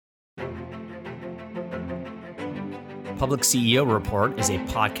Public CEO Report is a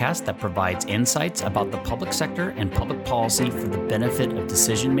podcast that provides insights about the public sector and public policy for the benefit of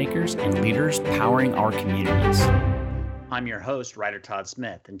decision makers and leaders powering our communities. I'm your host, Ryder Todd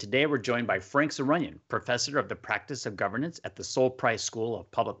Smith, and today we're joined by Frank Zerunian, professor of the practice of governance at the Sol Price School of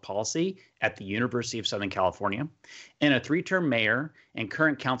Public Policy at the University of Southern California, and a three-term mayor and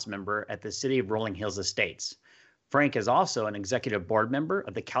current council member at the City of Rolling Hills Estates. Frank is also an executive board member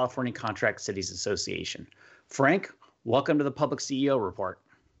of the California Contract Cities Association. Frank, welcome to the Public CEO Report.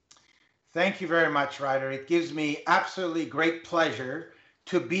 Thank you very much, Ryder. It gives me absolutely great pleasure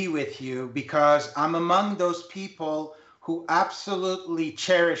to be with you because I'm among those people who absolutely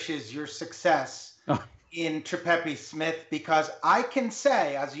cherishes your success in Trepepe Smith, because I can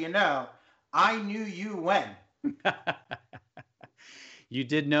say, as you know, I knew you when. You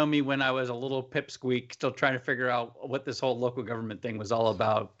did know me when I was a little pipsqueak, still trying to figure out what this whole local government thing was all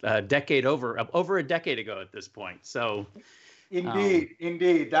about. Over a decade ago at this point. So,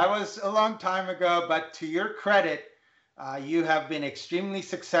 indeed, that was a long time ago. But to your credit, you have been extremely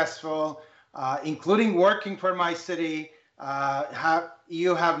successful, including working for my city.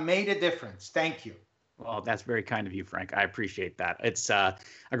 You have made a difference. Thank you. Well, that's very kind of you, Frank. I appreciate that. It's a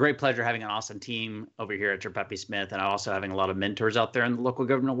great pleasure having an awesome team over here at Trepepe Smith, and also having a lot of mentors out there in the local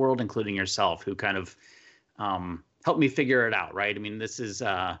government world, including yourself, who kind of helped me figure it out, right? I mean, this is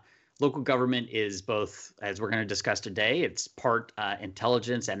local government is both, as we're going to discuss today, it's part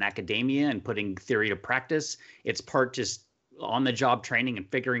intelligence and academia and putting theory to practice. It's part just on-the-job training and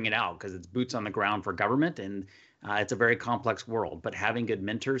figuring it out because it's boots on the ground for government, and it's a very complex world. But having good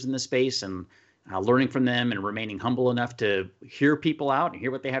mentors in the space and learning from them and remaining humble enough to hear people out and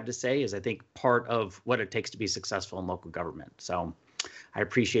hear what they have to say is, I think, part of what it takes to be successful in local government. So I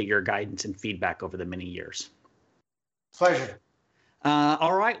appreciate your guidance and feedback over the many years. Pleasure.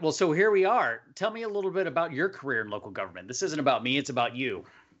 All right. Well, so here we are. Tell me a little bit about your career in local government. This isn't about me. It's about you.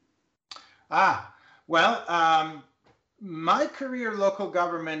 Well, my career in local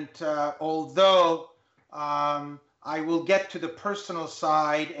government, although I will get to the personal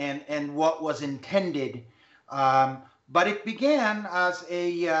side and what was intended. But it began as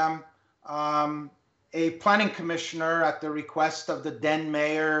a planning commissioner at the request of the then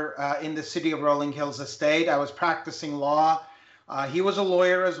mayor in the City of Rolling Hills Estate. I was practicing law. He was a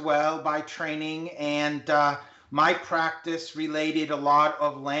lawyer as well by training, and my practice related a lot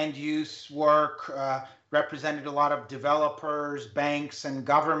of land use work, represented a lot of developers, banks, and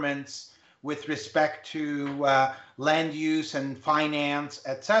governments with respect to land use and finance,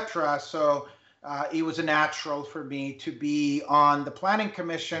 etc. So it was a natural for me to be on the Planning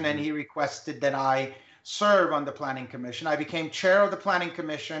Commission, and he requested that I serve on the Planning Commission. I became chair of the Planning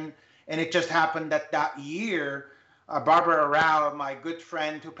Commission, and it just happened that that year, Barbara Rao, my good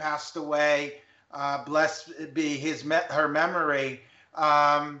friend who passed away, blessed be her memory,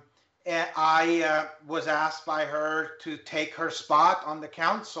 and I was asked by her to take her spot on the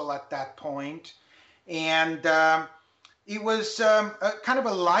council at that point. And it was a kind of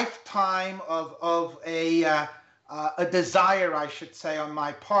a lifetime of a desire, I should say, on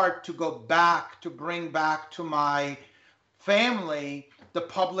my part to go back, to bring back to my family the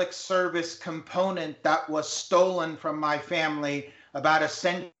public service component that was stolen from my family about a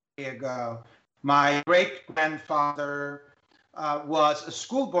century ago. My great-grandfather was a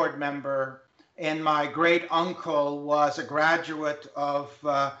school board member, and my great uncle was a graduate of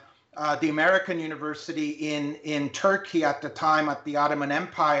the American University in Turkey at the time, at the Ottoman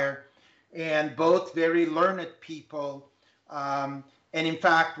Empire, and both very learned people. And in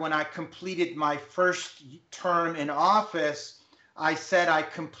fact, when I completed my first term in office, I said I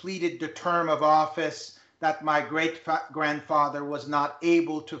completed the term of office that my great-grandfather was not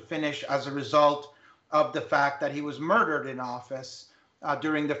able to finish as a result of the fact that he was murdered in office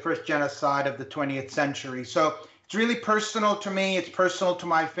during the first genocide of the 20th century. So it's really personal to me. It's personal to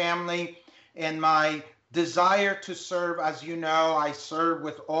my family, and my desire to serve. As you know, I serve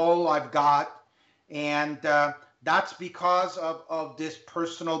with all I've got, and that's because of this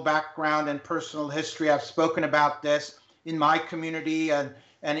personal background and personal history. I've spoken about this in my community and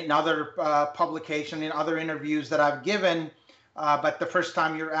in other publications, in other interviews that I've given, but the first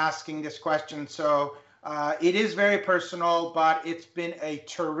time you're asking this question. So it is very personal, but it's been a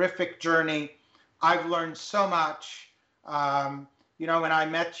terrific journey. I've learned so much. You know, when I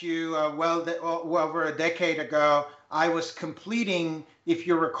met you over a decade ago, I was completing, if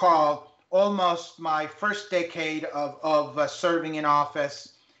you recall, almost my first decade of serving in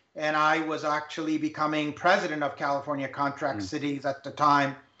office. And I was actually becoming president of California Contract Cities at the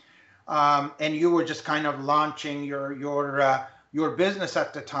time. And you were just kind of launching your business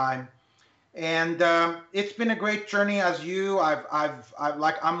at the time. And it's been a great journey as you. I'm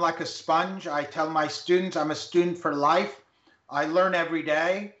like a sponge. I tell my students I'm a student for life. I learn every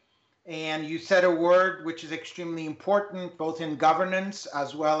day. And you said a word which is extremely important, both in governance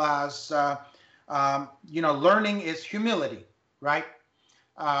as well as, learning is humility, right?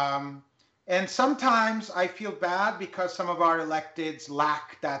 Um, and sometimes I feel bad because some of our electeds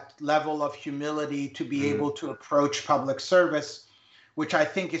lack that level of humility to be Mm. able to approach public service, which I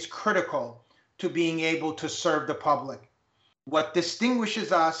think is critical to being able to serve the public. What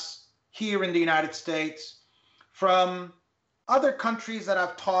distinguishes us here in the United States from other countries that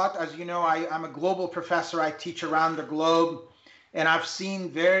I've taught, as you know, I'm a global professor, I teach around the globe, and I've seen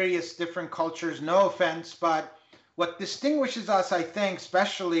various different cultures, no offense, but what distinguishes us, I think,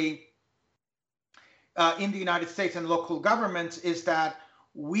 especially in the United States and local governments, is that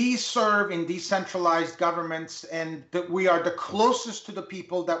we serve in decentralized governments and that we are the closest to the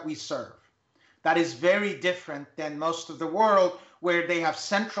people that we serve. That is very different than most of the world where they have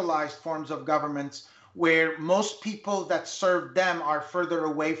centralized forms of governments where most people that serve them are further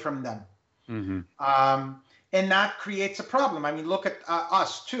away from them. Mm-hmm. And that creates a problem. I mean, look at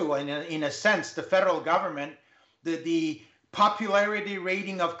us too. In a sense, the federal government, the popularity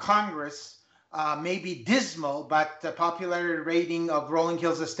rating of Congress may be dismal, but the popularity rating of Rolling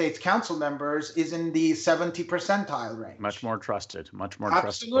Hills Estates council members is in the 70 percentile range. Much more trusted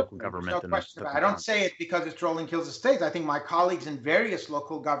Absolutely. local government. There's no question about it. I don't say it because it's Rolling Hills Estates. I think my colleagues in various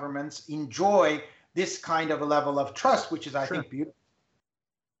local governments enjoy this kind of a level of trust, which is, I think, beautiful.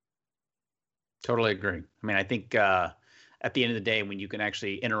 Totally agree. I mean, I think at the end of the day, when you can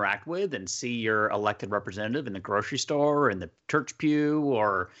actually interact with and see your elected representative in the grocery store, in the church pew,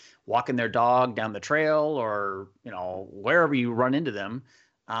 or walking their dog down the trail, or wherever you run into them,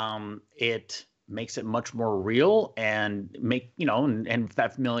 it makes it much more real and and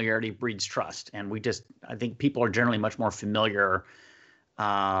that familiarity breeds trust. And I think people are generally much more familiar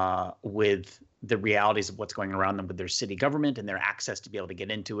with the realities of what's going around them with their city government and their access to be able to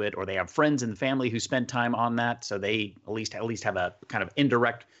get into it, or they have friends in the family who spend time on that, so they at least have a kind of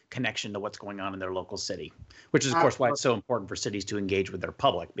indirect connection to what's going on in their local city, which is of course why it's so important for cities to engage with their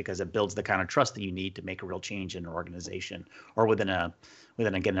public, because it builds the kind of trust that you need to make a real change in an organization or within a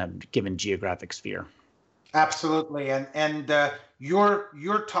given geographic sphere. Absolutely. And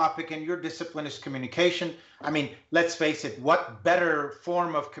your topic and your discipline is communication. I mean, let's face it, what better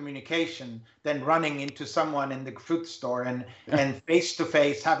form of communication than running into someone in the fruit store and face to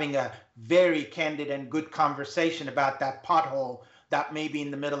face having a very candid and good conversation about that pothole that may be in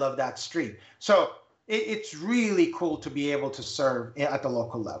the middle of that street. So it's really cool to be able to serve at the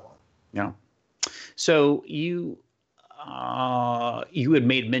local level. Yeah. So you had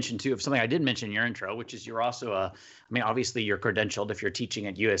made mention too of something I did mention in your intro, which is you're also obviously you're credentialed if you're teaching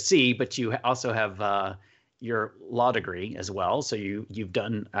at USC, but you also have your law degree as well. So you've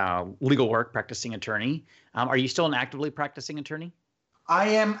done legal work, practicing attorney. Are you still an actively practicing attorney? I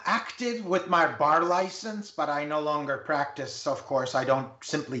am active with my bar license, but I no longer practice. Of course, I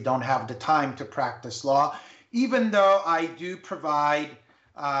simply don't have the time to practice law, even though I do provide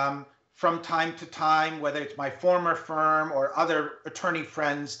from time to time, whether it's my former firm or other attorney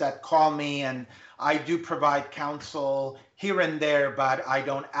friends that call me, and I do provide counsel here and there, but I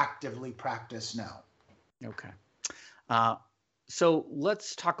don't actively practice now. Okay. So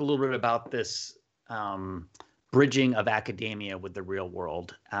let's talk a little bit about this bridging of academia with the real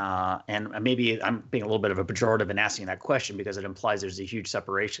world. And maybe I'm being a little bit of a pejorative in asking that question because it implies there's a huge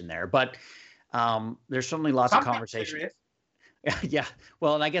separation there, but there's certainly lots of conversation. Yeah.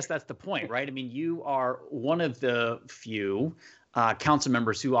 Well, and I guess that's the point, right? I mean, you are one of the few council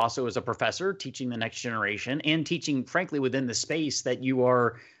members who also is a professor teaching the next generation and teaching, frankly, within the space that you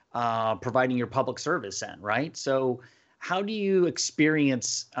are providing your public service in, right? So how do you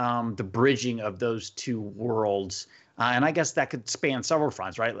experience the bridging of those two worlds? And I guess that could span several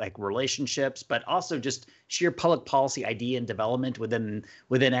fronts, right? Like relationships, but also just sheer public policy idea and development within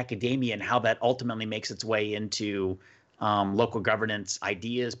academia and how that ultimately makes its way into local governance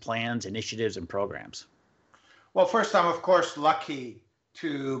ideas, plans, initiatives, and programs? Well, first, I'm of course lucky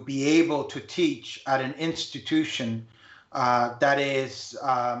to be able to teach at an institution that is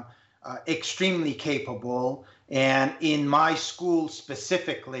extremely capable, and in my school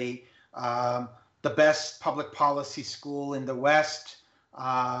specifically, the best public policy school in the West,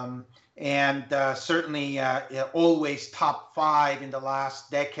 and certainly always top 5 in the last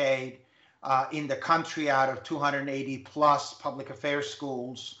decade in the country out of 280 plus public affairs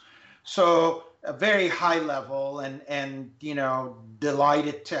schools. So a very high level, and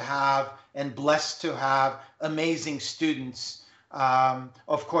delighted to have and blessed to have amazing students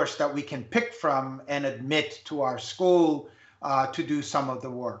of course, that we can pick from and admit to our school to do some of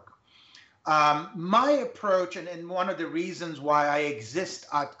the work. My approach, and one of the reasons why I exist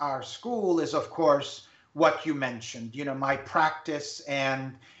at our school is, of course, what you mentioned, my practice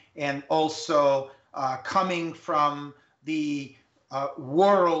and also coming from the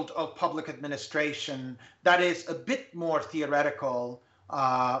world of public administration that is a bit more theoretical,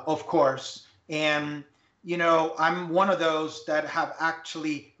 of course. And, I'm one of those that have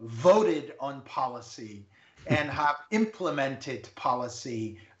actually voted on policy and have implemented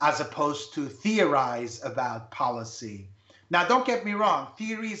policy as opposed to theorize about policy. Now, don't get me wrong,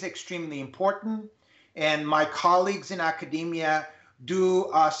 theory is extremely important, and my colleagues in academia do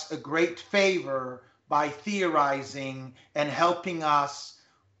us a great favor by theorizing and helping us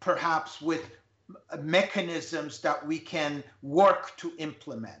perhaps with mechanisms that we can work to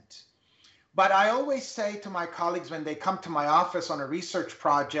implement. But I always say to my colleagues when they come to my office on a research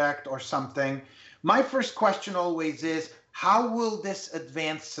project or something, my first question always is, how will this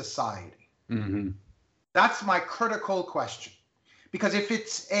advance society? Mm-hmm. That's my critical question. Because if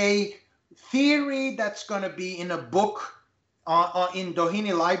it's a theory that's going to be in a book in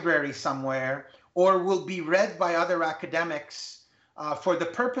Doheny Library somewhere, or will be read by other academics for the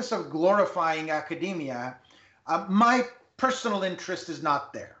purpose of glorifying academia, my personal interest is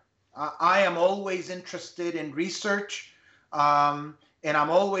not there. I am always interested in research, and I'm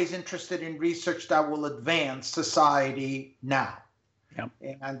always interested in research that will advance society now. Yep.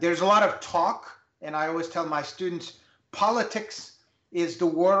 And there's a lot of talk, and I always tell my students, politics is the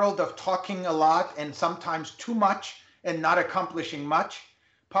world of talking a lot and sometimes too much and not accomplishing much.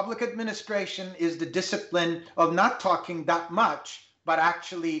 Public administration is the discipline of not talking that much, but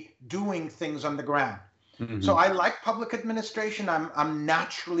actually doing things on the ground. Mm-hmm. So I like public administration. I'm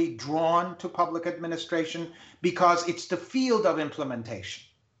naturally drawn to public administration because it's the field of implementation.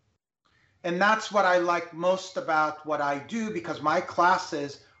 And that's what I like most about what I do, because my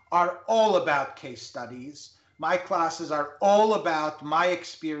classes are all about case studies. My classes are all about my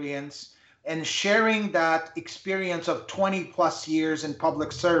experience and sharing that experience of 20 plus years in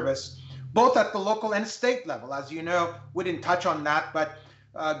public service, both at the local and state level. As you know, we didn't touch on that, but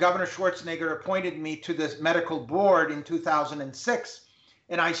Governor Schwarzenegger appointed me to this medical board in 2006,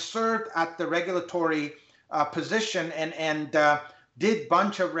 and I served at the regulatory position and did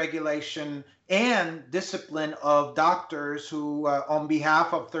bunch of regulation and discipline of doctors who, on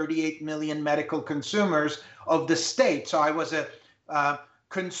behalf of 38 million medical consumers of the state. So I was a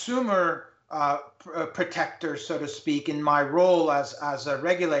consumer protector, so to speak, in my role as a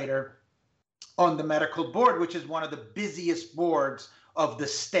regulator on the medical board, which is one of the busiest boards of the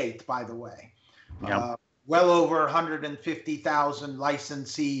state, by the way. Yep. Well over 150,000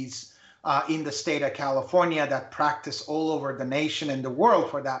 licensees in the state of California that practice all over the nation and the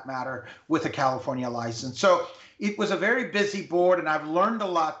world, for that matter, with a California license. So it was a very busy board, and I've learned a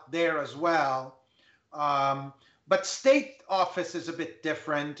lot there as well. But state office is a bit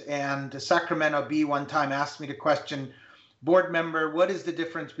different, and the Sacramento Bee one time asked me the question, board member, what is the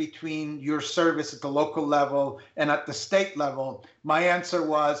difference between your service at the local level and at the state level? My answer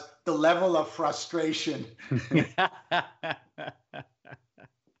was the level of frustration.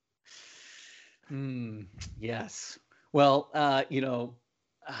 Yes. Well, I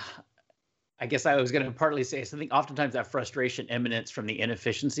guess I was going to partly say something. Oftentimes that frustration emanates from the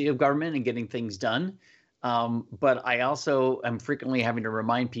inefficiency of government and getting things done. But I also am frequently having to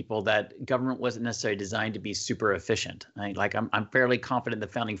remind people that government wasn't necessarily designed to be super efficient. I'm fairly confident the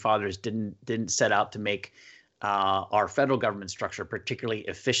founding fathers didn't set out to make our federal government structure particularly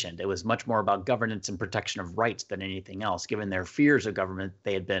efficient. It was much more about governance and protection of rights than anything else, given their fears of government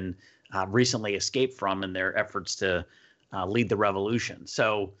they had been recently escaped from in their efforts to lead the revolution.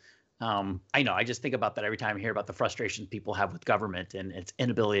 So I just think about that every time I hear about the frustrations people have with government and its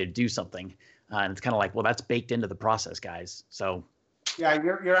inability to do something. And it's kind of like, well, that's baked into the process, guys. So, yeah,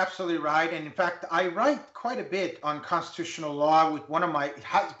 you're absolutely right. And in fact, I write quite a bit on constitutional law. With it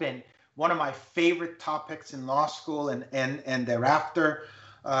has been one of my favorite topics in law school and thereafter.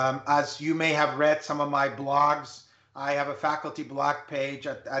 As you may have read some of my blogs, I have a faculty blog page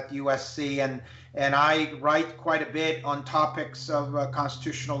at USC, and I write quite a bit on topics of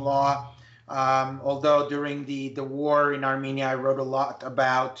constitutional law. Although during the war in Armenia, I wrote a lot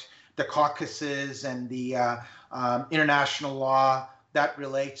about the Caucasus and the international law that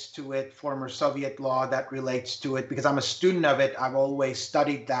relates to it, former Soviet law that relates to it. Because I'm a student of it, I've always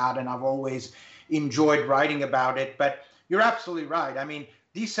studied that, and I've always enjoyed writing about it. But you're absolutely right. I mean,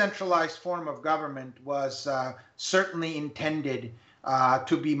 decentralized form of government was certainly intended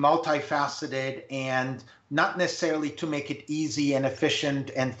to be multifaceted and not necessarily to make it easy and efficient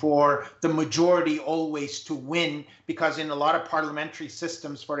and for the majority always to win, because in a lot of parliamentary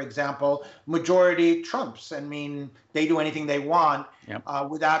systems, for example, majority trumps. I mean, they do anything they want. Yep.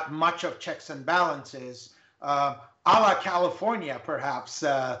 Without much of checks and balances, a la California, perhaps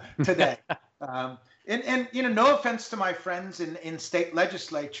today. And no offense to my friends in state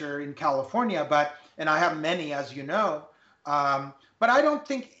legislature in California, and I have many, as you know, but I don't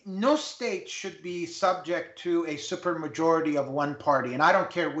think no state should be subject to a supermajority of one party. And I don't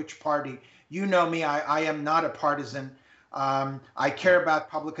care which party. You know me, I am not a partisan. I care about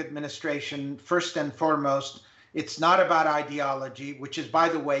public administration first and foremost. It's not about ideology, which is, by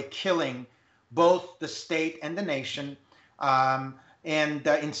the way, killing both the state and the nation.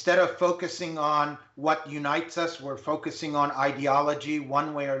 Instead of focusing on what unites us, we're focusing on ideology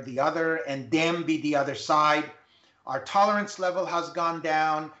one way or the other, and damn be the other side. Our tolerance level has gone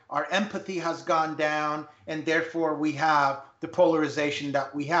down, our empathy has gone down, and therefore we have the polarization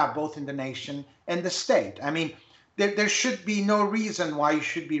that we have both in the nation and the state. I mean, there should be no reason why you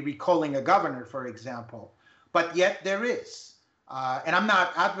should be recalling a governor, for example, but yet there is. And I'm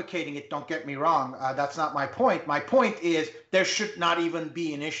not advocating it, don't get me wrong. That's not my point. My point is there should not even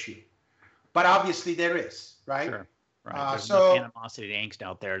be an issue. But obviously there is, right? Sure. Right. There's enough animosity and angst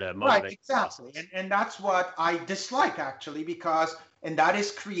out there to motivate. Right, exactly. And that's what I dislike, actually, and that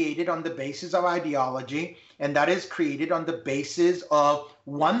is created on the basis of ideology, and that is created on the basis of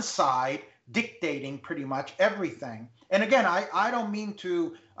one side dictating pretty much everything. And again, I don't mean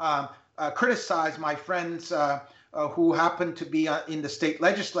to criticize my friends who happen to be in the state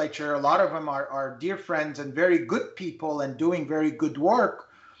legislature. A lot of them are dear friends and very good people and doing very good work.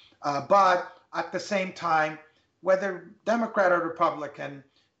 But at the same time, whether Democrat or Republican,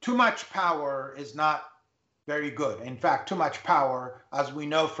 too much power is not very good. In fact, too much power, as we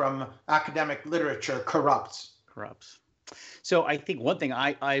know from academic literature, corrupts. So I think one thing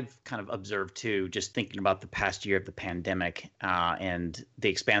I've kind of observed too, just thinking about the past year of the pandemic and the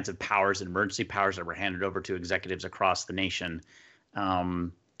expansive powers and emergency powers that were handed over to executives across the nation,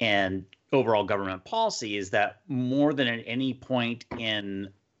 and overall government policy, is that more than at any point in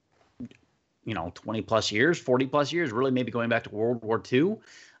 20 plus years, 40 plus years, really maybe going back to World War II,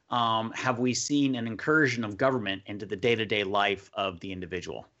 have we seen an incursion of government into the day-to-day life of the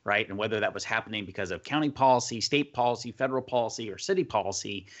individual, right? And whether that was happening because of county policy, state policy, federal policy, or city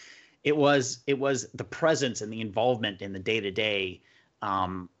policy, it was the presence and the involvement in the day-to-day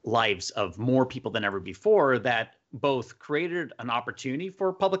lives of more people than ever before that both created an opportunity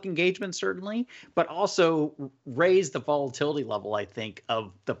for public engagement, certainly, but also raised the volatility level, I think,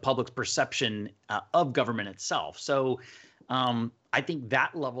 of the public's perception of government itself. So I think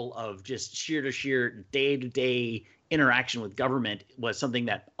that level of just sheer day-to-day interaction with government was something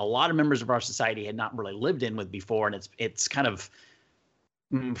that a lot of members of our society had not really lived in with before, and it's kind of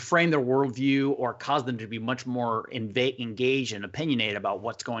framed their worldview or caused them to be much more engaged and opinionated about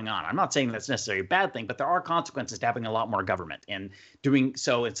what's going on. I'm not saying that's necessarily a bad thing, but there are consequences to having a lot more government, and doing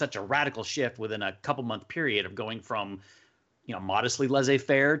so in such a radical shift within a couple-month period of going from, modestly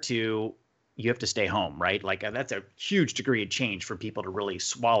laissez-faire to you have to stay home, right? Like that's a huge degree of change for people to really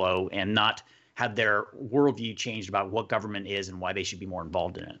swallow and not have their worldview changed about what government is and why they should be more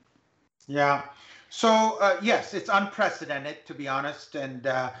involved in it. Yeah. So, yes, it's unprecedented, to be honest. And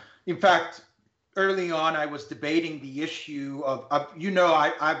in fact, early on, I was debating the issue of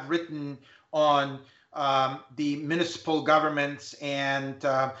I've written on the municipal governments and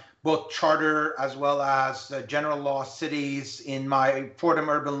both charter as well as general law cities in my Fordham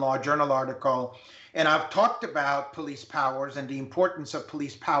Urban Law Journal article. And I've talked about police powers and the importance of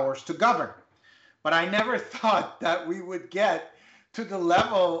police powers to govern. But I never thought that we would get to the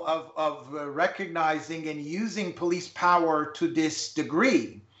level of recognizing and using police power to this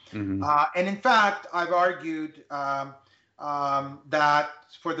degree. Mm-hmm. And in fact, I've argued that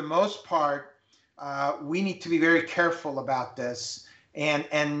for the most part, we need to be very careful about this.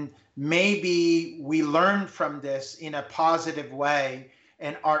 And maybe we learn from this in a positive way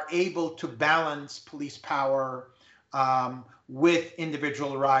and are able to balance police power with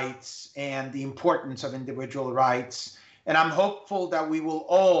individual rights and the importance of individual rights. And I'm hopeful that we will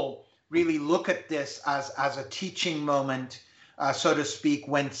all really look at this as a teaching moment, so to speak,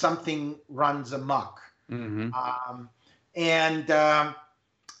 when something runs amok. Mm-hmm.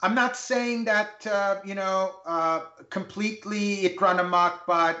 I'm not saying that, completely it run amok,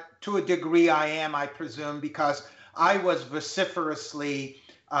 but to a degree I am, I presume, because I was vociferously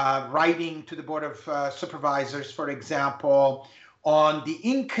writing to the Board of Supervisors, for example, on the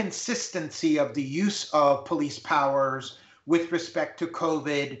inconsistency of the use of police powers with respect to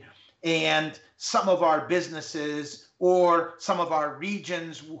COVID, and some of our businesses or some of our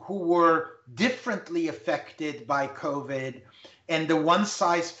regions who were differently affected by COVID, and the one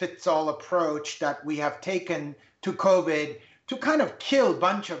size fits all approach that we have taken to COVID to kind of kill a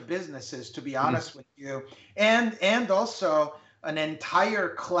bunch of businesses, to be honest with you, and also an entire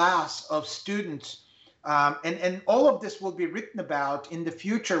class of students. And all of this will be written about in the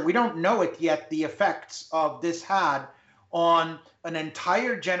future. We don't know it yet, the effects of this had on an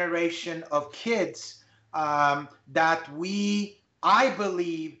entire generation of kids that I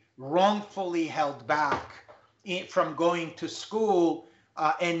believe, wrongfully held back from going to school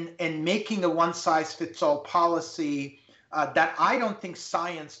and making a one-size-fits-all policy that I don't think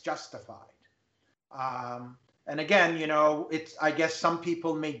science justified. And again, I guess some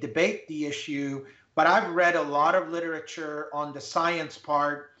people may debate the issue, but I've read a lot of literature on the science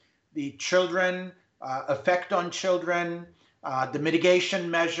part, the children, effect on children, the mitigation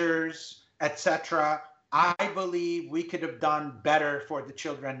measures, etc. I believe we could have done better for the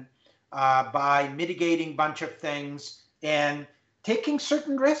children by mitigating a bunch of things and taking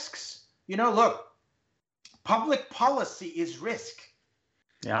certain risks. Look, public policy is risk.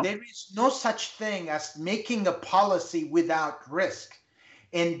 Yeah. There is no such thing as making a policy without risk.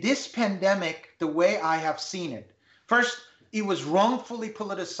 And this pandemic, the way I have seen it, first, it was wrongfully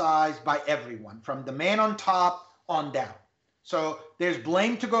politicized by everyone, from the man on top on down. So there's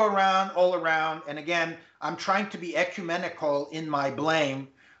blame to go around, all around. And again, I'm trying to be ecumenical in my blame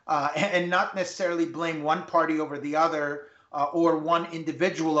and not necessarily blame one party over the other or one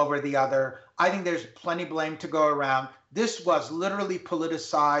individual over the other. I think there's plenty blame to go around. This was literally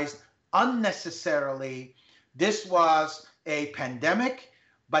politicized unnecessarily. This was a pandemic,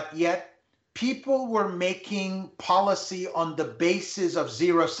 but yet people were making policy on the basis of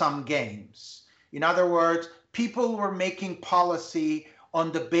zero-sum games. In other words, people were making policy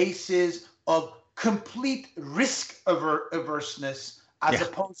on the basis of complete risk averseness as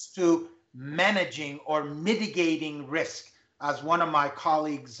opposed to managing or mitigating risk. As one of my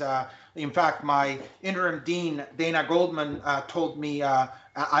colleagues, in fact, my interim dean, Dana Goldman, told me,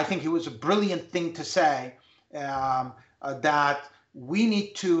 I think it was a brilliant thing to say, that we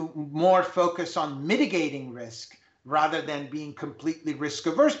need to more focus on mitigating risk rather than being completely risk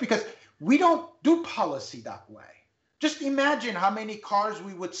averse, because we don't do policy that way. Just imagine how many cars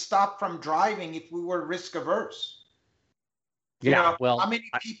we would stop from driving if we were risk averse. How many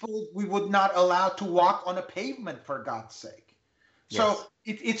people we would not allow to walk on a pavement, for God's sake. So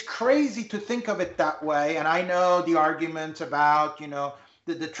it's crazy to think of it that way. And I know the arguments about,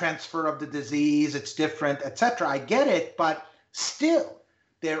 the transfer of the disease, it's different, etc. I get it, but still,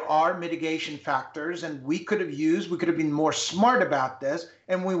 there are mitigation factors, and we could have been more smart about this,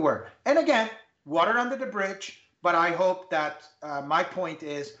 and we were. And again, water under the bridge, but I hope that my point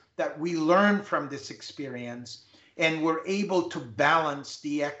is that we learn from this experience and we're able to balance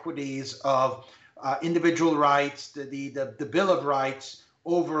the equities of individual rights, the Bill of Rights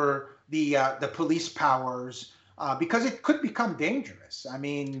over the police powers, because it could become dangerous. I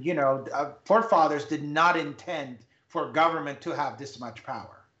mean, forefathers did not intend for government to have this much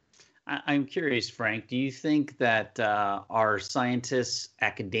power. I'm curious, Frank, do you think that our scientists,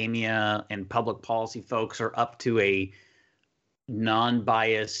 academia, and public policy folks are up to a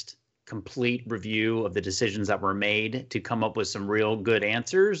non-biased, complete review of the decisions that were made to come up with some real good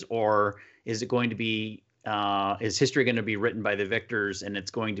answers? Or is it going to be, is history going to be written by the victors, and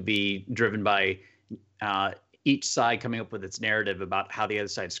it's going to be driven by each side coming up with its narrative about how the other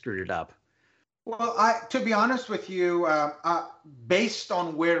side screwed it up? Well, to be honest with you, based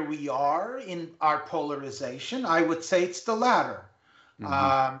on where we are in our polarization, I would say it's the latter,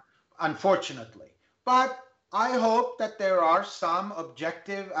 unfortunately. But I hope that there are some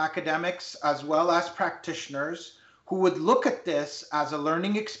objective academics as well as practitioners who would look at this as a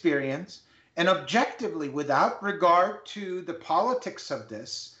learning experience and objectively, without regard to the politics of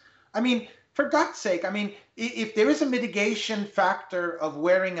this. I mean, for God's sake, I mean, if there is a mitigation factor of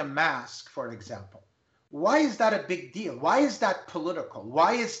wearing a mask, for example, why is that a big deal? Why is that political?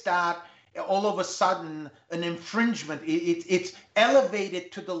 Why is that all of a sudden an infringement? It's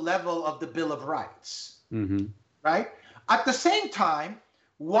elevated to the level of the Bill of Rights, right? At the same time,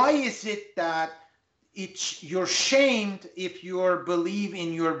 why is it that you're shamed if you believe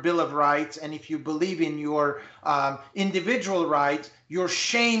in your Bill of Rights, and if you believe in your individual rights, you're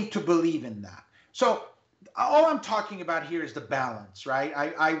shamed to believe in that? So all I'm talking about here is the balance, right?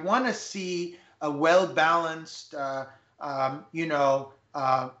 I want to see a well-balanced,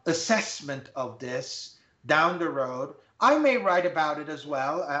 assessment of this down the road. I may write about it as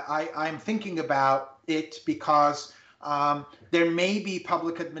well. I'm thinking about it because There may be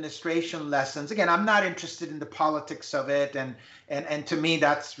public administration lessons. Again, I'm not interested in the politics of it, and to me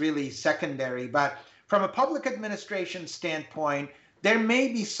that's really secondary. But from a public administration standpoint, there may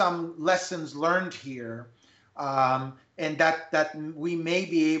be some lessons learned here, and that we may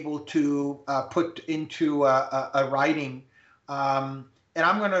be able to put into a writing. And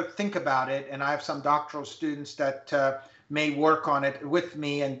I'm going to think about it, and I have some doctoral students that may work on it with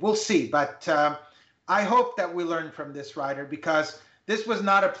me, and we'll see. But I hope that we learn from this, Ryder, because this was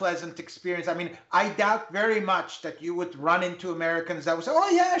not a pleasant experience. I mean, I doubt very much that you would run into Americans that would say, "Oh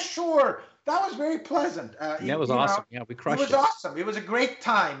yeah, sure, that was very pleasant." That was awesome. Yeah, we crushed it. It was awesome. It was a great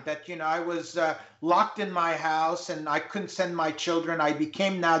time that, I was locked in my house and I couldn't send my children. I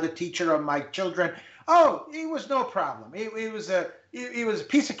became now the teacher of my children. Oh, it was no problem. It was a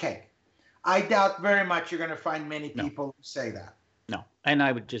piece of cake. I doubt very much you're going to find many people who say that. No, and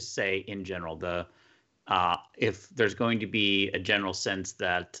I would just say in general, if there's going to be a general sense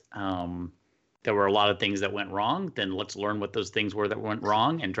that there were a lot of things that went wrong, then let's learn what those things were that went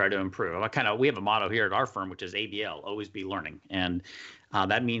wrong and try to improve. We have a motto here at our firm, which is ABL, always be learning. And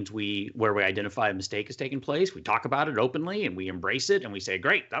that means where we identify a mistake has taken place, we talk about it openly and we embrace it and we say,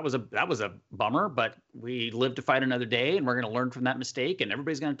 great, that was a bummer, but we live to fight another day and we're going to learn from that mistake and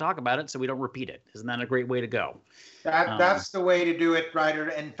everybody's going to talk about it so we don't repeat it. Isn't that a great way to go? That's the way to do it, Ryder.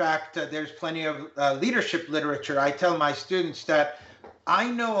 In fact, there's plenty of leadership literature. I tell my students that I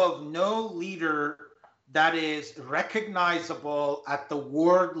know of no leader that is recognizable at the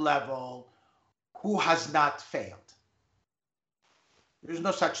ward level who has not failed. There's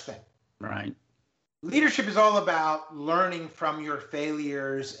no such thing. Right. Leadership is all about learning from your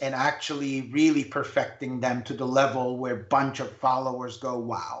failures and actually really perfecting them to the level where a bunch of followers go,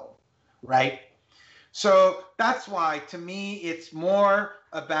 wow, right? So that's why, to me, it's more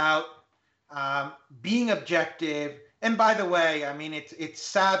about being objective. And by the way, I mean, it's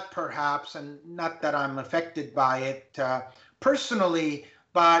sad perhaps, and not that I'm affected by it personally,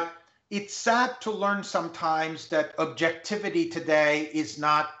 but it's sad to learn sometimes that objectivity today is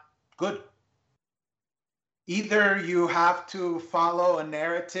not good. Either you have to follow a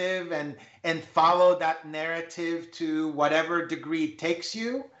narrative and follow that narrative to whatever degree it takes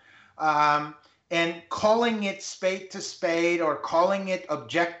you, and calling it spade to spade or calling it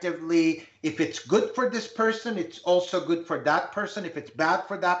objectively, if it's good for this person, it's also good for that person. If it's bad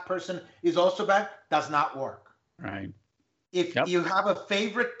for that person, is also bad, does not work. Right. If you have a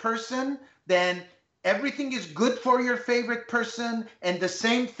favorite person, then everything is good for your favorite person, and the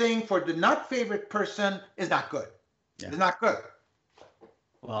same thing for the not favorite person is not good. Yeah. It's not good.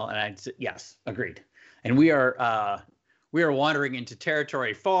 Well, and yes, agreed. And we are wandering into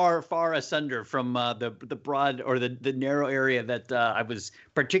territory far, far asunder from the broad or the narrow area that I was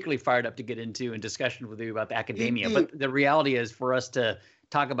particularly fired up to get into in discussion with you about the academia. But the reality is, for us to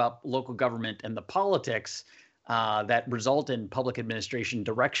talk about local government and the politics that result in public administration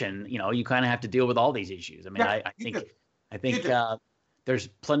direction, you kind of have to deal with all these issues. I mean, yeah, I think there's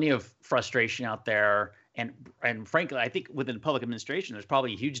plenty of frustration out there. And frankly, I think within public administration, there's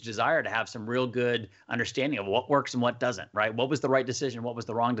probably a huge desire to have some real good understanding of what works and what doesn't, right? What was the right decision? What was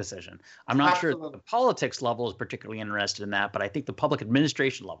the wrong decision? I'm not sure the politics level is particularly interested in that, but I think the public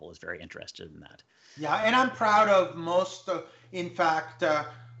administration level is very interested in that. Yeah, and I'm proud of most, in fact, a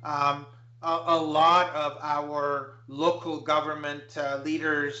lot of our local government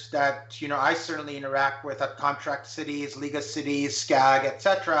leaders that, I certainly interact with at Contract Cities, League of Cities, SCAG,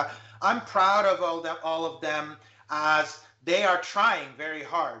 etc. I'm proud of all of them as they are trying very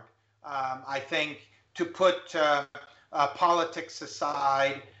hard, I think, to put politics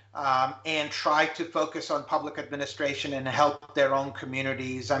aside and try to focus on public administration and help their own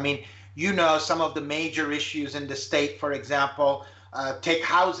communities. I mean, some of the major issues in the state, for example, take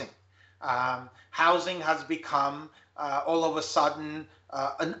housing. Housing has become all of a sudden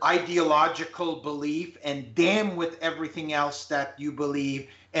an ideological belief, and damn with everything else that you believe,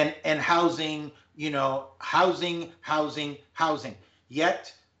 and housing, housing.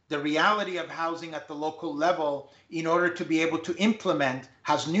 Yet the reality of housing at the local level, in order to be able to implement,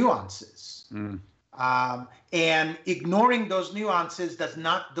 has nuances. And ignoring those nuances does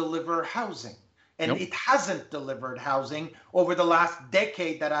not deliver housing. And It hasn't delivered housing over the last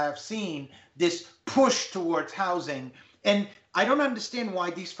decade that I have seen this push towards housing. And I don't understand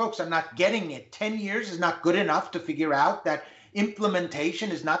why these folks are not getting it. 10 years is not good enough to figure out that implementation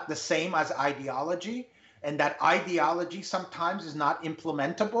is not the same as ideology, and that ideology sometimes is not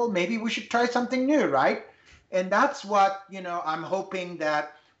implementable. Maybe we should try something new, right? And that's what, I'm hoping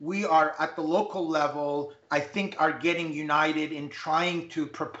that we are at the local level, I think, are getting united in trying to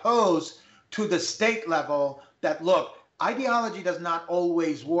propose to the state level that, look, ideology does not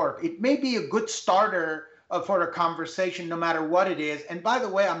always work. It may be a good starter for a conversation, no matter what it is. And by the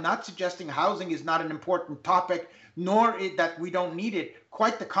way, I'm not suggesting housing is not an important topic, nor that we don't need it.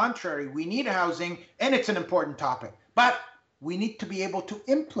 Quite the contrary, we need housing, and it's an important topic. But we need to be able to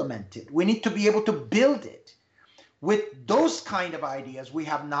implement it. We need to be able to build it. With those kind of ideas, we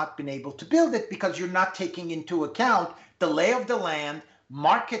have not been able to build it because you're not taking into account the lay of the land,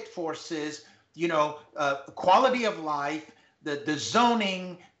 market forces, quality of life, the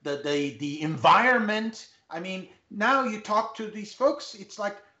zoning, the environment. I mean, now you talk to these folks, it's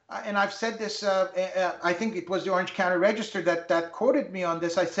like, and I've said this, I think it was the Orange County Register that quoted me on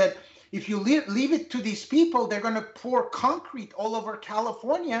this. I said, if you leave it to these people, they're going to pour concrete all over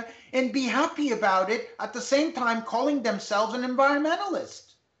California and be happy about it, at the same time calling themselves an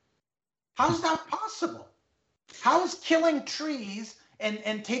environmentalist. How's that possible? How is killing trees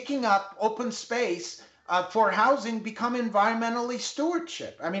and taking up open space for housing become environmentally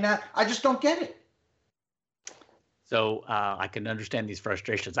stewardship? I mean, I just don't get it. So I can understand these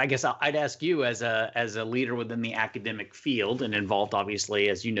frustrations. I guess I'd ask you, as a leader within the academic field and involved, obviously,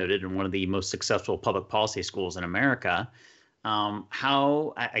 as you noted, in one of the most successful public policy schools in America,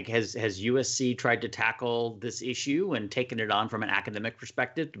 how has USC tried to tackle this issue and taken it on from an academic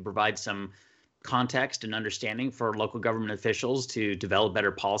perspective to provide some context and understanding for local government officials to develop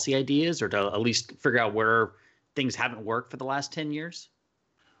better policy ideas, or to at least figure out where things haven't worked for the last 10 years?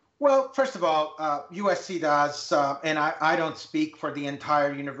 Well, first of all, USC does, and I don't speak for the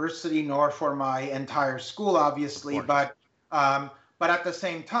entire university nor for my entire school, obviously, but at the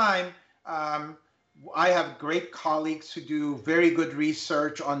same time, I have great colleagues who do very good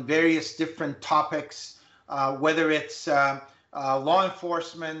research on various different topics, whether it's law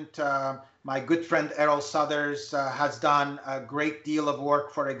enforcement. My good friend Errol Southers has done a great deal of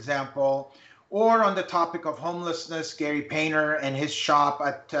work, for example. Or on the topic of homelessness, Gary Painter and his shop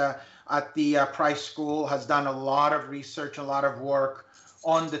at the Price School has done a lot of research, a lot of work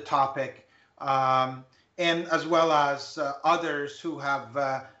on the topic, and as well as others who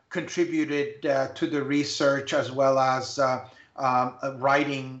have contributed to the research, as well as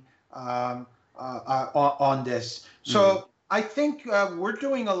writing on this. So I think we're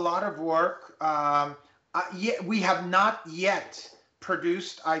doing a lot of work. We have not yet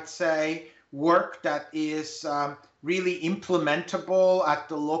produced, I'd say, work that is really implementable at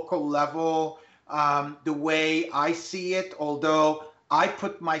the local level the way I see it, although I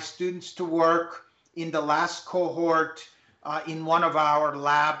put my students to work in the last cohort in one of our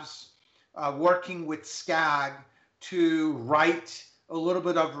labs, working with SCAG to write a little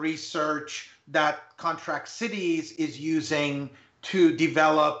bit of research that Contract Cities is using to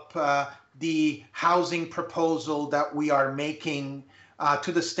develop the housing proposal that we are making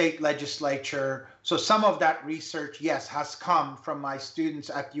to the state legislature. So some of that research, yes, has come from my students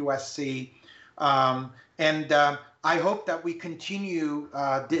at USC. And I hope that we continue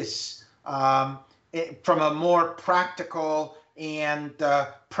this from a more practical and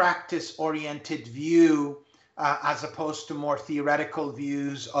practice-oriented view, as opposed to more theoretical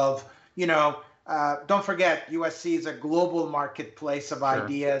views of, don't forget, USC is a global marketplace of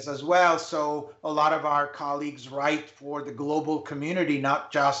ideas as well. So a lot of our colleagues write for the global community,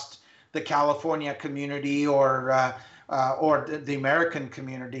 not just the California community or the American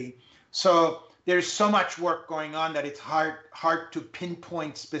community. So there's so much work going on that it's hard to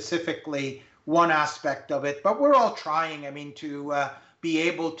pinpoint specifically one aspect of it. But we're all trying, to be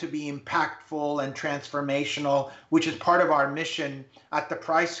able to be impactful and transformational, which is part of our mission at the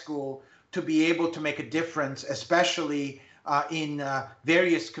Price School, to be able to make a difference, especially in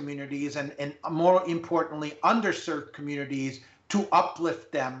various communities and more importantly, underserved communities, to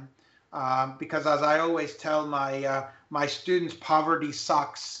uplift them. Because as I always tell my students, poverty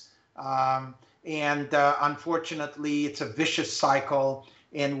sucks. And unfortunately, it's a vicious cycle.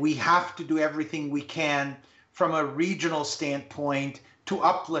 And we have to do everything we can from a regional standpoint to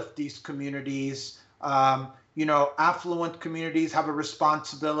uplift these communities. Affluent communities have a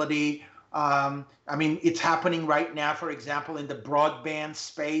responsibility. It's happening right now, for example, in the broadband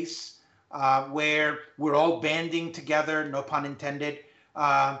space, where we're all banding together, no pun intended,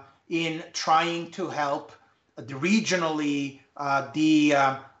 in trying to help regionally the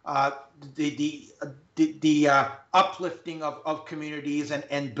uplifting of communities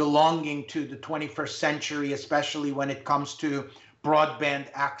and belonging to the 21st century, especially when it comes to broadband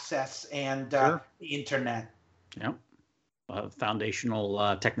access and the internet. Yeah.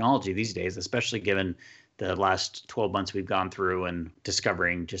 Foundational technology these days, especially given the last 12 months we've gone through and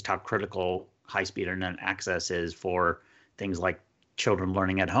discovering just how critical high-speed internet access is for things like children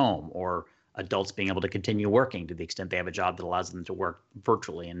learning at home or adults being able to continue working to the extent they have a job that allows them to work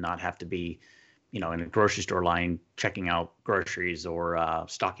virtually and not have to be, in a grocery store line checking out groceries or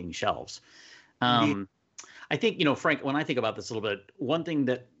stocking shelves. I think, Frank, when I think about this a little bit, one thing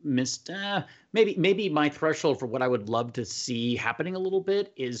that missed, maybe my threshold for what I would love to see happening a little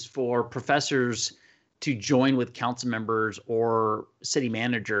bit is for professors to join with council members or city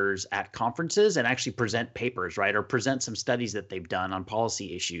managers at conferences and actually present papers, right? Or present some studies that they've done on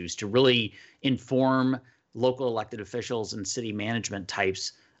policy issues to really inform local elected officials and city management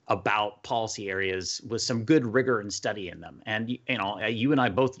types about policy areas with some good rigor and study in them. And, you and I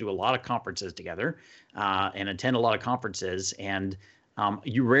both do a lot of conferences together and attend a lot of conferences. And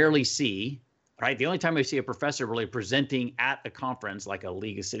you rarely see, right? The only time I see a professor really presenting at a conference, like a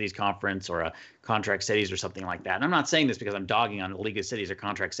League of Cities conference or a Contract Cities or something like that. And I'm not saying this because I'm dogging on the League of Cities or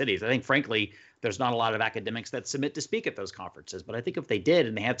Contract Cities. I think, frankly, there's not a lot of academics that submit to speak at those conferences. But I think if they did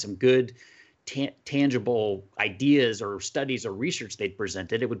and they had some good tangible ideas or studies or research they'd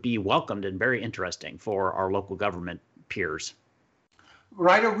presented, it would be welcomed and very interesting for our local government peers.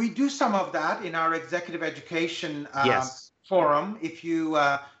 Ryder, we do some of that in our executive education forum. If you've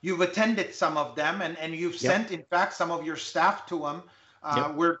attended some of them and you've sent, in fact, some of your staff to them,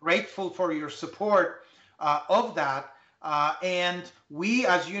 we're grateful for your support of that. And we,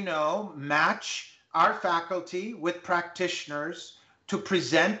 as you know, match our faculty with practitioners to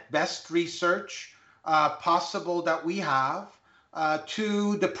present best research possible that we have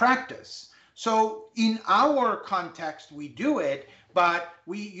to the practice. So in our context, we do it, but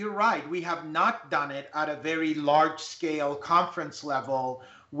you're right, we have not done it at a very large scale conference level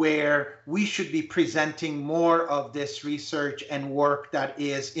where we should be presenting more of this research and work that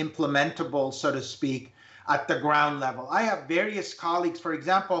is implementable, so to speak, at the ground level. I have various colleagues, for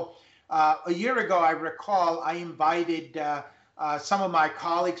example, a year ago, I recall I invited some of my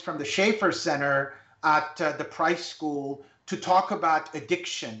colleagues from the Schaefer Center at the Price School to talk about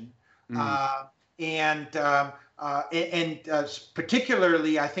addiction. And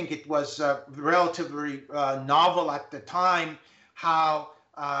particularly, I think it was relatively novel at the time how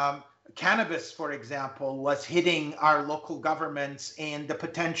cannabis, for example, was hitting our local governments and the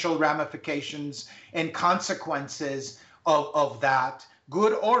potential ramifications and consequences of that,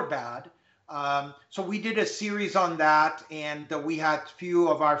 good or bad. So we did a series on that, and we had a few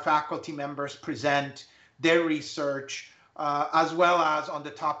of our faculty members present their research, as well as on the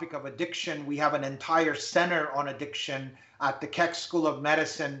topic of addiction. We have an entire center on addiction at the Keck School of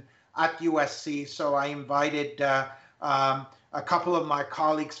Medicine at USC. So I invited a couple of my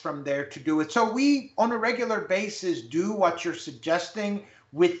colleagues from there to do it. So we, on a regular basis, do what you're suggesting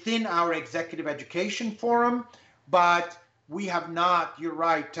within our executive education forum, but we have not, you're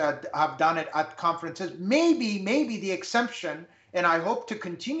right, have done it at conferences. Maybe the exception, and I hope to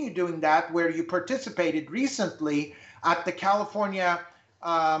continue doing that, where you participated recently at the California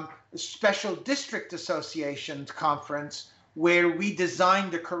Special District Association's conference, where we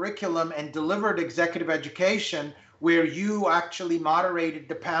designed the curriculum and delivered executive education, where you actually moderated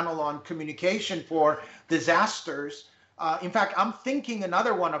the panel on communication for disasters. In fact, I'm thinking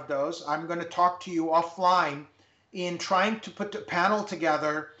another one of those. I'm going to talk to you offline in trying to put the panel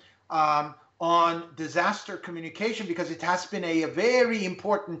together on disaster communication, because it has been a very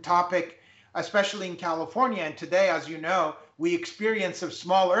important topic, especially in California. And today, as you know, we experience a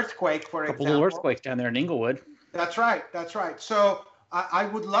small earthquake, for example. A couple little earthquakes down there in Inglewood. That's right. So I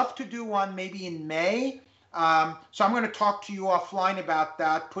would love to do one maybe in May. So I'm going to talk to you offline about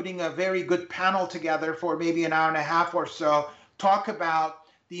that, putting a very good panel together for maybe an hour and a half or so, talk about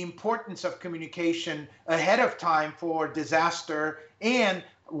the importance of communication ahead of time for disaster and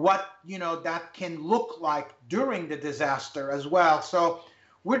what, that can look like during the disaster as well. So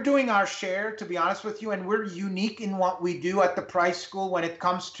we're doing our share, to be honest with you, and we're unique in what we do at the Price School when it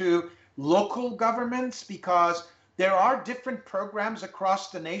comes to local governments, because there are different programs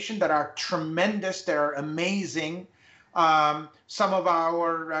across the nation that are tremendous, that are amazing. Some of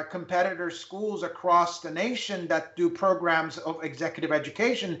our competitor schools across the nation that do programs of executive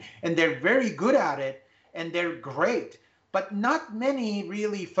education, and they're very good at it, and they're great. But not many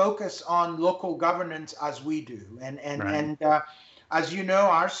really focus on local governance as we do. And as you know,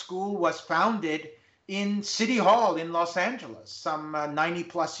 our school was founded in City Hall in Los Angeles some 90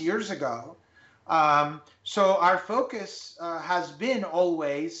 plus years ago. So our focus has been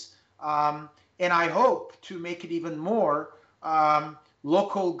always, and I hope to make it even more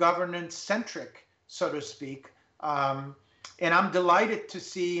local governance centric, so to speak. And I'm delighted to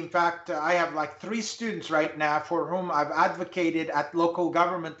see, in fact, I have like 3 students right now for whom I've advocated at local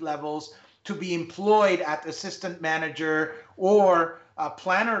government levels to be employed at assistant manager or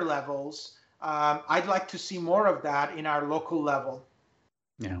planner levels I'd like to see more of that in our local level.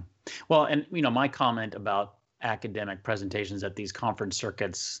 Yeah. Well, and my comment about academic presentations at these conference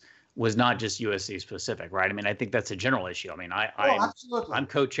circuits was not just USC specific, right? I mean, I think that's a general issue. I mean, I'm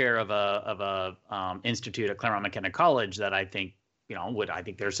co-chair of a institute at Claremont McKenna College that I think I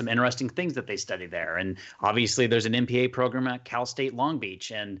think there's some interesting things that they study there. And obviously there's an MPA program at Cal State Long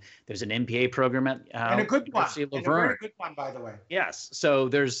Beach, and there's an MPA program at and a good one, University of La and a Verne. very good one, by the way. Yes. So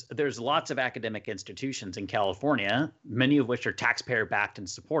there's lots of academic institutions in California, many of which are taxpayer backed and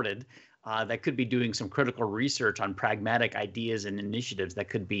supported, that could be doing some critical research on pragmatic ideas and initiatives that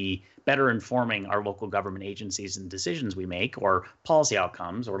could be better informing our local government agencies and decisions we make, or policy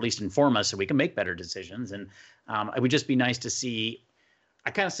outcomes, or at least inform us so we can make better decisions. And it would just be nice to see. I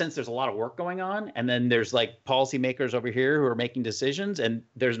kind of sense there's a lot of work going on, and then there's like policymakers over here who are making decisions, and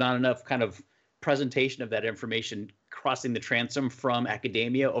there's not enough kind of presentation of that information crossing the transom from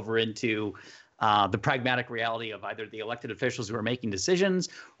academia over into the pragmatic reality of either the elected officials who are making decisions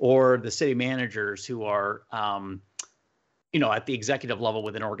or the city managers who are, at the executive level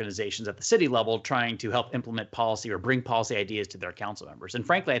within organizations at the city level trying to help implement policy or bring policy ideas to their council members. And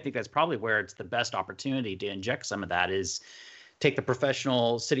frankly, I think that's probably where it's the best opportunity to inject some of that is take the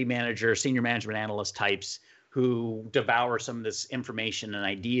professional city manager, senior management analyst types who devour some of this information and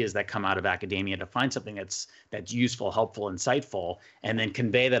ideas that come out of academia to find something that's useful, helpful, insightful, and then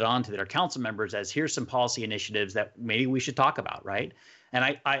convey that on to their council members as here's some policy initiatives that maybe we should talk about, right? And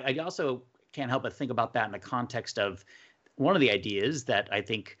I also can't help but think about that in the context of one of the ideas that I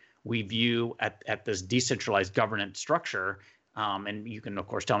think we view at this decentralized governance structure, and you can, of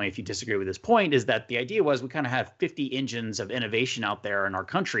course, tell me if you disagree with this point, is that the idea was we kind of have 50 engines of innovation out there in our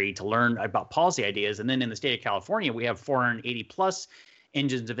country to learn about policy ideas. And then in the state of California, we have 480 plus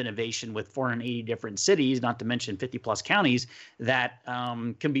engines of innovation with 480 different cities, not to mention 50 plus counties that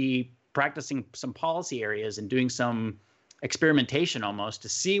can be practicing some policy areas and doing some experimentation almost to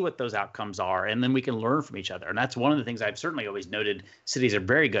see what those outcomes are, and then we can learn from each other. And that's one of the things I've certainly always noted cities are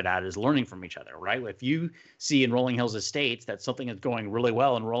very good at is learning from each other, right? If you see in Rolling Hills Estates that something is going really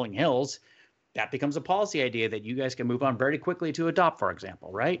well in Rolling Hills, that becomes a policy idea that you guys can move on very quickly to adopt, for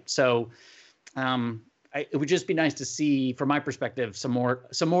example, right? So it would just be nice to see, from my perspective, some more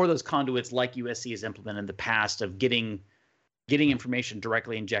of those conduits like USC has implemented in the past of getting information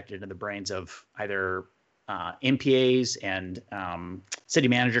directly injected into the brains of either MPAs and city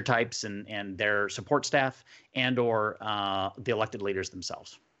manager types and their support staff or the elected leaders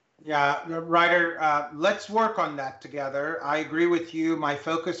themselves. Yeah, Ryder, let's work on that together. I agree with you. My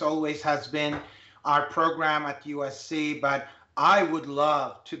focus always has been our program at USC, but I would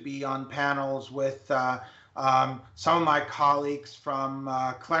love to be on panels with some of my colleagues from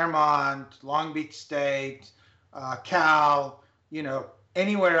Claremont, Long Beach State, Cal,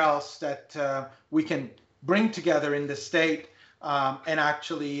 anywhere else that we can bring together in the state and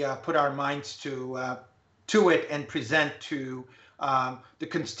actually put our minds to it and present to the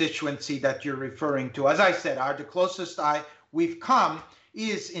constituency that you're referring to. As I said, the closest we've come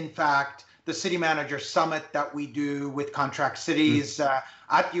is, in fact, the City Manager Summit that we do with contract cities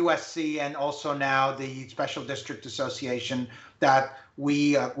at USC, and also now the Special District Association that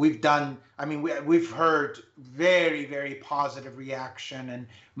we've done. I mean, we've heard very, very positive reaction, and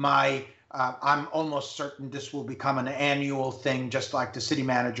I'm almost certain this will become an annual thing, just like the City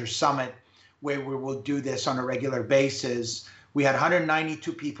Manager Summit, where we will do this on a regular basis. We had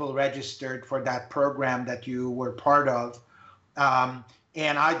 192 people registered for that program that you were part of.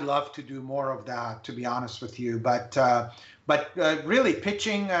 And I'd love to do more of that, to be honest with you. But really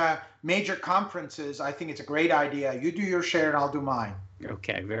pitching major conferences, I think it's a great idea. You do your share and I'll do mine.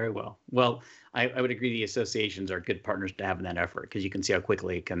 Okay, very well. Well, I would agree the associations are good partners to have in that effort because you can see how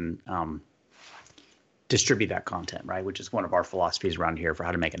quickly it can distribute that content, right? Which is one of our philosophies around here for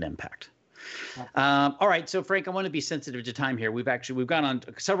how to make an impact. All right, so Frank, I want to be sensitive to time here. We've gone on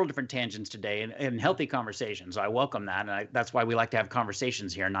several different tangents today and healthy conversations. I welcome that, and that's why we like to have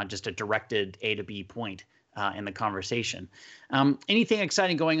conversations here, not just a directed A to B point in the conversation. Anything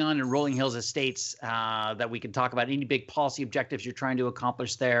exciting going on in Rolling Hills Estates that we can talk about? Any big policy objectives you're trying to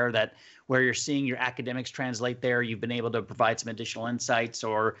accomplish there that where you're seeing your academics translate there, you've been able to provide some additional insights,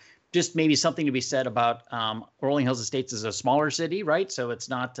 or just maybe something to be said about Rolling Hills Estates is a smaller city, right? So it's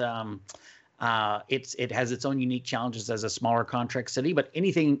not it has its own unique challenges as a smaller contract city, but any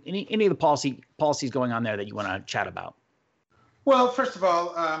of the policies going on there that you want to chat about? Well, first of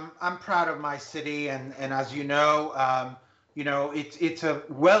all, I'm proud of my city, and as you know, it's a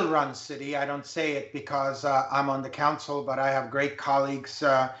well-run city. I don't say it because I'm on the council, but I have great colleagues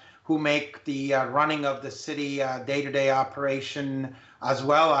who make the running of the city day-to-day operation as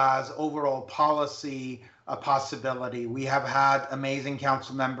well as overall policy a possibility. We have had amazing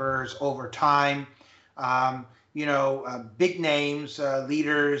council members over time. Big names,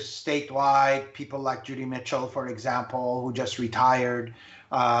 leaders statewide, people like Judy Mitchell, for example, who just retired,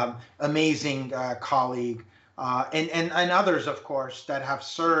 amazing colleague, and others, of course, that have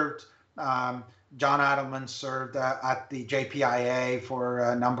served. John Adelman served at the JPIA for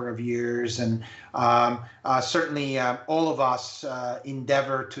a number of years, and certainly all of us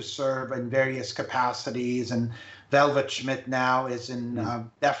endeavor to serve in various capacities. And Velvet Schmidt now is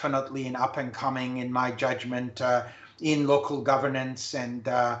definitely an up and coming, in my judgment, in local governance. And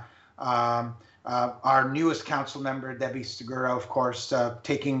our newest council member, Debbie Segura, of course,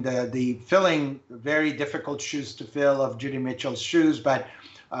 taking the filling very difficult shoes to fill of Judy Mitchell's shoes, but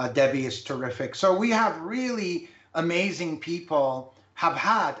Debbie is terrific. So we have really amazing people, have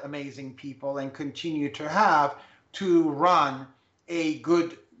had amazing people, and continue to have to run a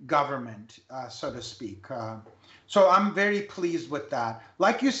good government, so to speak. So I'm very pleased with that.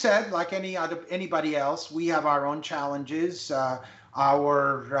 Like you said, like anybody else, we have our own challenges.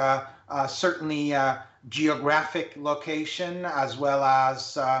 Our certainly geographic location, as well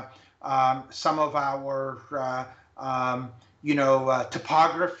as some of our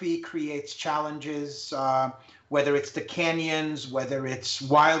topography creates challenges, whether it's the canyons, whether it's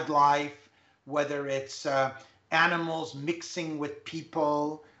wildlife, whether it's animals mixing with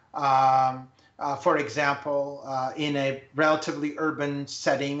people. For example, in a relatively urban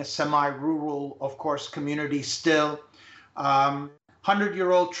setting, a semi-rural, of course, community still,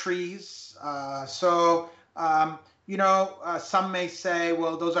 100-year-old trees. Some may say,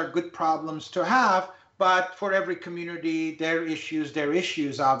 well, those are good problems to have. But for every community, their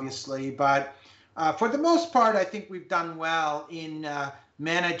issues, obviously. But for the most part, I think we've done well in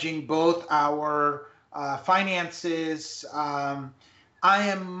managing both our finances. I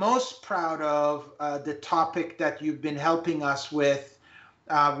am most proud of the topic that you've been helping us with,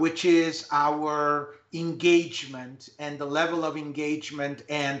 which is our engagement and the level of engagement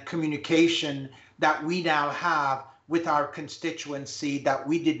and communication that we now have with our constituency that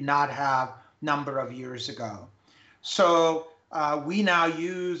we did not have number of years ago. So we now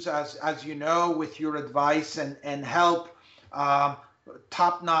use, as you know, with your advice and help,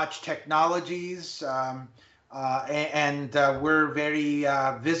 top-notch technologies, and we're very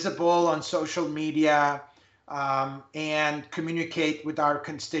visible on social media and communicate with our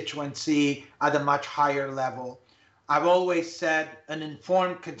constituency at a much higher level. I've always said an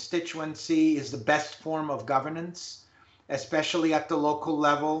informed constituency is the best form of governance, especially at the local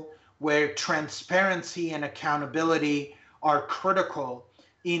level, where transparency and accountability are critical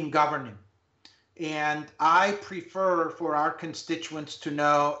in governing. And I prefer for our constituents to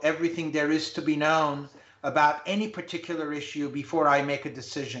know everything there is to be known about any particular issue before I make a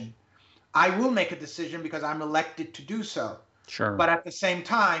decision. I will make a decision because I'm elected to do so. Sure. But at the same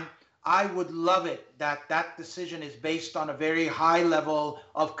time, I would love it that that decision is based on a very high level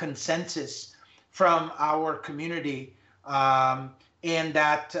of consensus from our community, and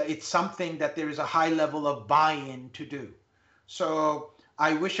that it's something that there is a high level of buy-in to do. So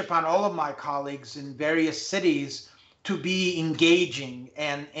I wish upon all of my colleagues in various cities to be engaging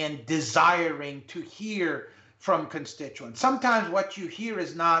and desiring to hear from constituents. Sometimes what you hear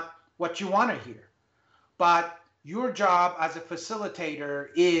is not what you want to hear, but your job as a facilitator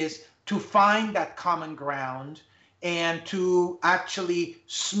is to find that common ground and to actually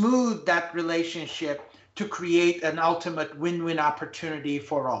smooth that relationship to create an ultimate win-win opportunity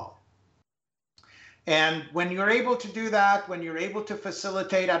for all. And when you're able to do that, when you're able to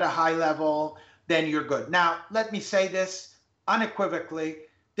facilitate at a high level, then you're good. Now, let me say this unequivocally.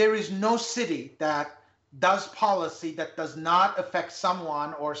 There is no city that does policy that does not affect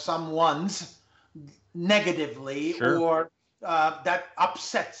someone or someone's negatively. Sure. Or that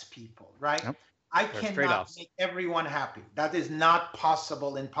upsets people, right? Yep. I cannot make everyone happy. That is not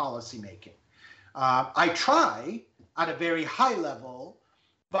possible in policymaking. I try at a very high level,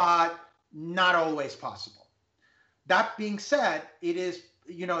 but not always possible. That being said, it is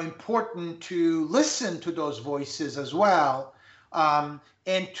important to listen to those voices as well,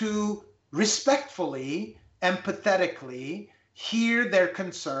 and to respectfully, empathetically hear their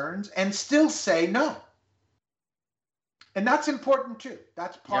concerns and still say no. And that's important too.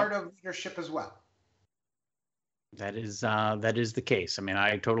 That's part of leadership as well. That is the case. I mean,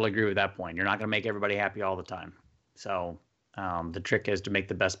 I totally agree with that point. You're not going to make everybody happy all the time. So the trick is to make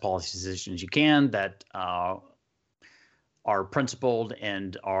the best policy decisions you can that are principled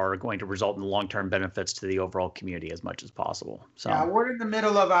and are going to result in long-term benefits to the overall community as much as possible. So yeah, we're in the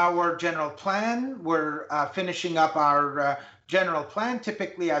middle of our general plan. We're finishing up our general plan.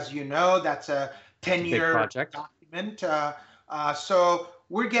 Typically, as you know, that's a 10-year document. So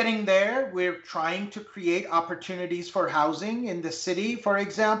we're getting there. We're trying to create opportunities for housing in the city, for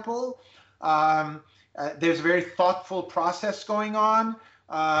example. There's a very thoughtful process going on.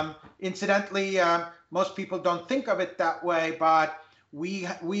 Incidentally, most people don't think of it that way, but we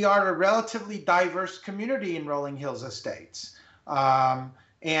are a relatively diverse community in Rolling Hills Estates.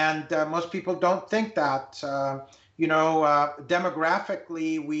 And most people don't think that.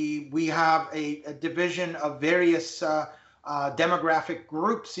 Demographically, we have a division of various demographic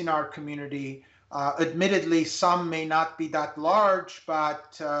groups in our community. Admittedly, some may not be that large,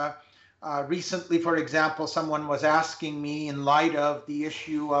 but recently, for example, someone was asking me in light of the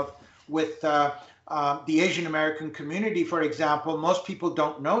issue with the Asian American community, for example. Most people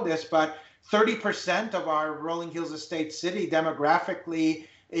don't know this, but 30% of our Rolling Hills Estate city demographically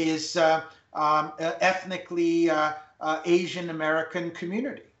is ethnically Asian American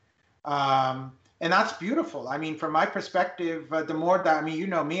community. And that's beautiful. I mean, from my perspective, the more that, I mean, you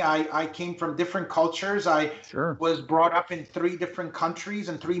know me, I came from different cultures. I was brought up in 3 different countries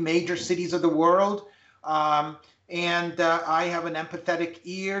and 3 major cities of the world. And I have an empathetic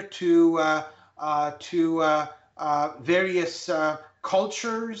ear to various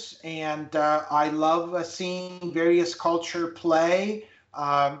cultures. And I love seeing various culture play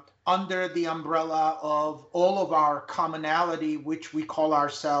under the umbrella of all of our commonality, which we call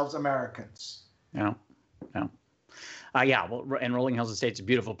ourselves Americans. Yeah. Well, and Rolling Hills Estates is a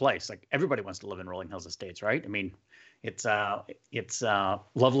beautiful place. Like, everybody wants to live in Rolling Hills Estates, right? I mean, it's a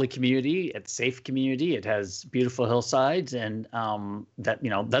lovely community. It's a safe community. It has beautiful hillsides, and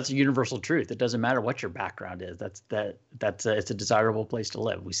that's a universal truth. It doesn't matter what your background is. It's a desirable place to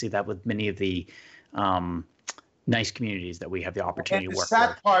live. We see that with many of the nice communities that we have the opportunity to work with. The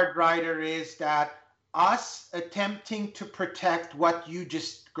sad part, Ryder, is that us attempting to protect what you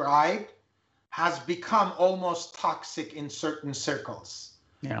described has become almost toxic in certain circles,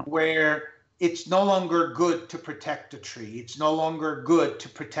 where it's no longer good to protect a tree. It's no longer good to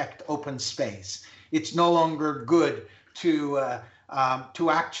protect open space. It's no longer good to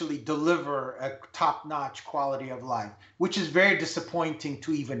actually deliver a top-notch quality of life, which is very disappointing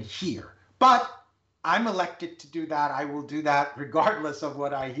to even hear. But I'm elected to do that. I will do that regardless of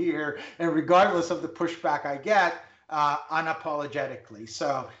what I hear and regardless of the pushback I get, unapologetically.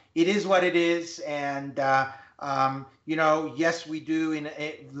 So it is what it is. And, yes, we do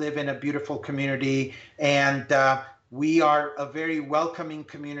live in a beautiful community, and we are a very welcoming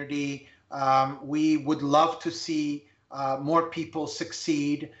community. We would love to see more people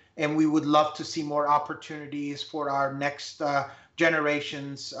succeed, and we would love to see more opportunities for our next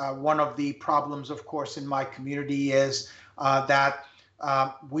generations. One of the problems, of course, in my community is that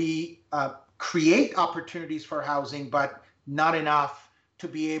we create opportunities for housing, but not enough to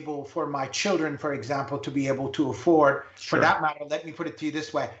be able, for my children, for example, to be able to afford. Sure. For that matter, let me put it to you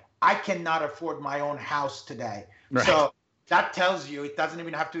this way. I cannot afford my own house today. Right. So that tells you, it doesn't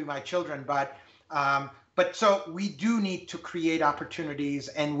even have to be my children, but so we do need to create opportunities,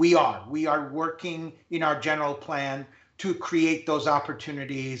 and we are working in our general plan to create those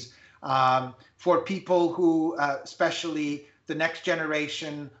opportunities for people who, especially the next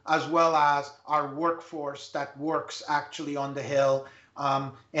generation, as well as our workforce that works actually on the Hill.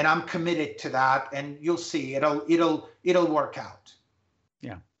 And I'm committed to that, and you'll see it'll work out.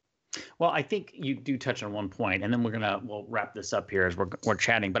 Yeah. Well, I think you do touch on one point, and then we'll wrap this up here as we're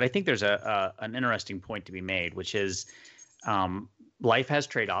chatting. But I think there's an interesting point to be made, which is life has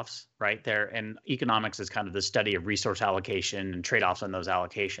trade-offs, right? And economics is kind of the study of resource allocation and trade-offs on those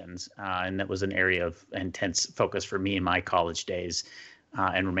allocations. And that was an area of intense focus for me in my college days,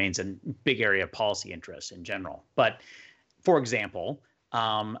 and remains a big area of policy interest in general. But for example,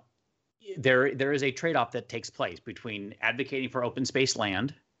 there is a trade-off that takes place between advocating for open space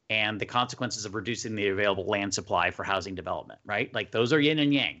land and the consequences of reducing the available land supply for housing development, right? Like, those are yin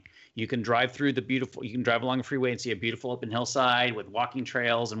and yang. You can drive along a freeway and see a beautiful open hillside with walking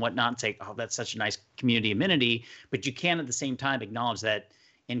trails and whatnot and say, oh, that's such a nice community amenity. But you can at the same time acknowledge that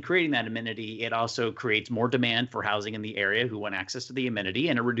in creating that amenity, it also creates more demand for housing in the area who want access to the amenity,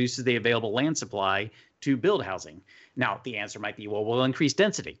 and it reduces the available land supply to build housing. Now, the answer might be, well, we'll increase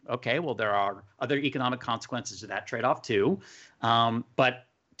density. Okay, well, there are other economic consequences to that trade-off too. But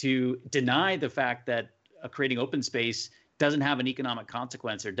to deny the fact that creating open space doesn't have an economic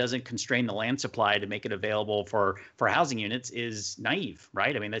consequence or doesn't constrain the land supply to make it available for housing units is naive,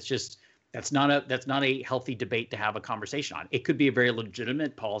 right? I mean, that's just That's not a healthy debate to have a conversation on. It could be a very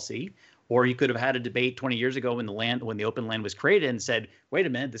legitimate policy, or you could have had a debate 20 years ago when the open land was created and said, wait a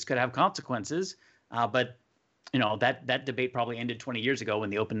minute, this could have consequences. But that debate probably ended 20 years ago when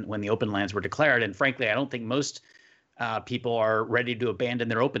the open lands were declared. And frankly, I don't think most people are ready to abandon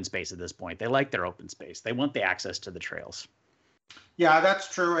their open space at this point. They like their open space. They want the access to the trails. Yeah,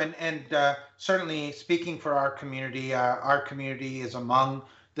 that's true. And certainly speaking for our community is among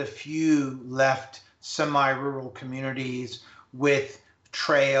the few left semi-rural communities with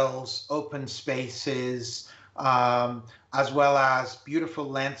trails, open spaces, as well as beautiful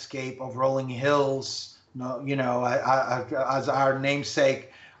landscape of rolling hills, as our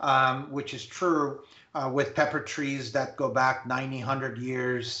namesake, which is true, with pepper trees that go back 90, 100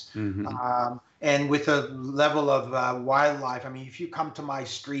 years. Mm-hmm. And with a level of wildlife. I mean, if you come to my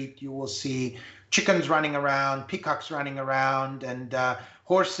street, you will see chickens running around, peacocks running around, and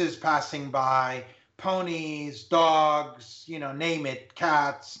horses passing by, ponies, dogs, name it,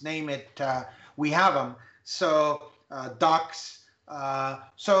 cats, name it, we have them. So ducks.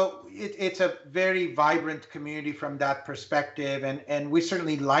 So it's a very vibrant community from that perspective, and we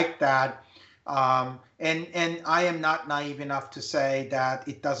certainly like that. And I am not naive enough to say that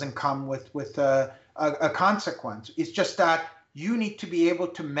it doesn't come with a consequence. It's just that you need to be able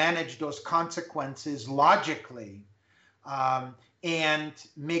to manage those consequences logically, and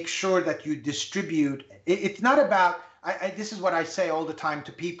make sure that you distribute. It's not about, this is what I say all the time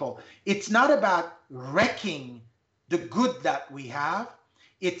to people. It's not about wrecking the good that we have.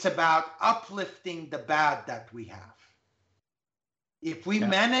 It's about uplifting the bad that we have. If we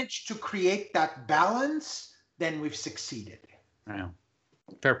manage to create that balance, then we've succeeded. Yeah.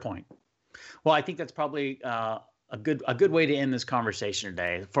 Fair point. Well, I think that's probably a good way to end this conversation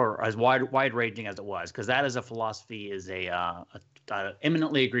today, for as wide-ranging as it was, because that as a philosophy is a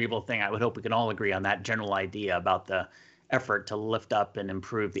eminently agreeable thing. I would hope we can all agree on that general idea about the effort to lift up and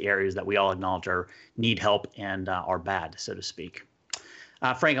improve the areas that we all acknowledge need help and are bad, so to speak.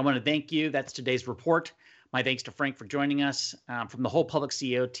 Frank, I want to thank you. That's today's report. My thanks to Frank for joining us. From the whole Public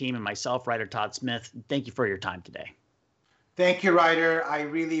CEO team and myself, Ryder Todd Smith, thank you for your time today. Thank you, Ryder. I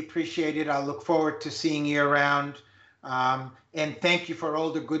really appreciate it. I look forward to seeing you around. And thank you for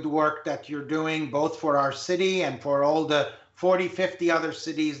all the good work that you're doing, both for our city and for all the 40, 50 other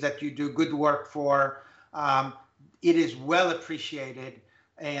cities that you do good work for. It is well appreciated,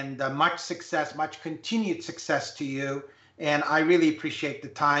 and much success, much continued success to you. And I really appreciate the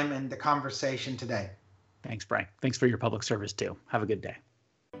time and the conversation today. Thanks, Frank. Thanks for your public service, too. Have a good day.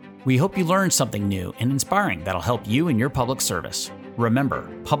 We hope you learned something new and inspiring that'll help you in your public service. Remember,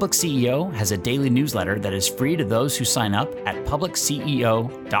 Public CEO has a daily newsletter that is free to those who sign up at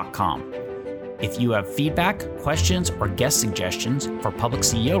publicceo.com. If you have feedback, questions, or guest suggestions for Public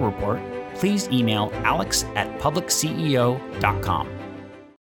CEO Report, please email alex@publicceo.com.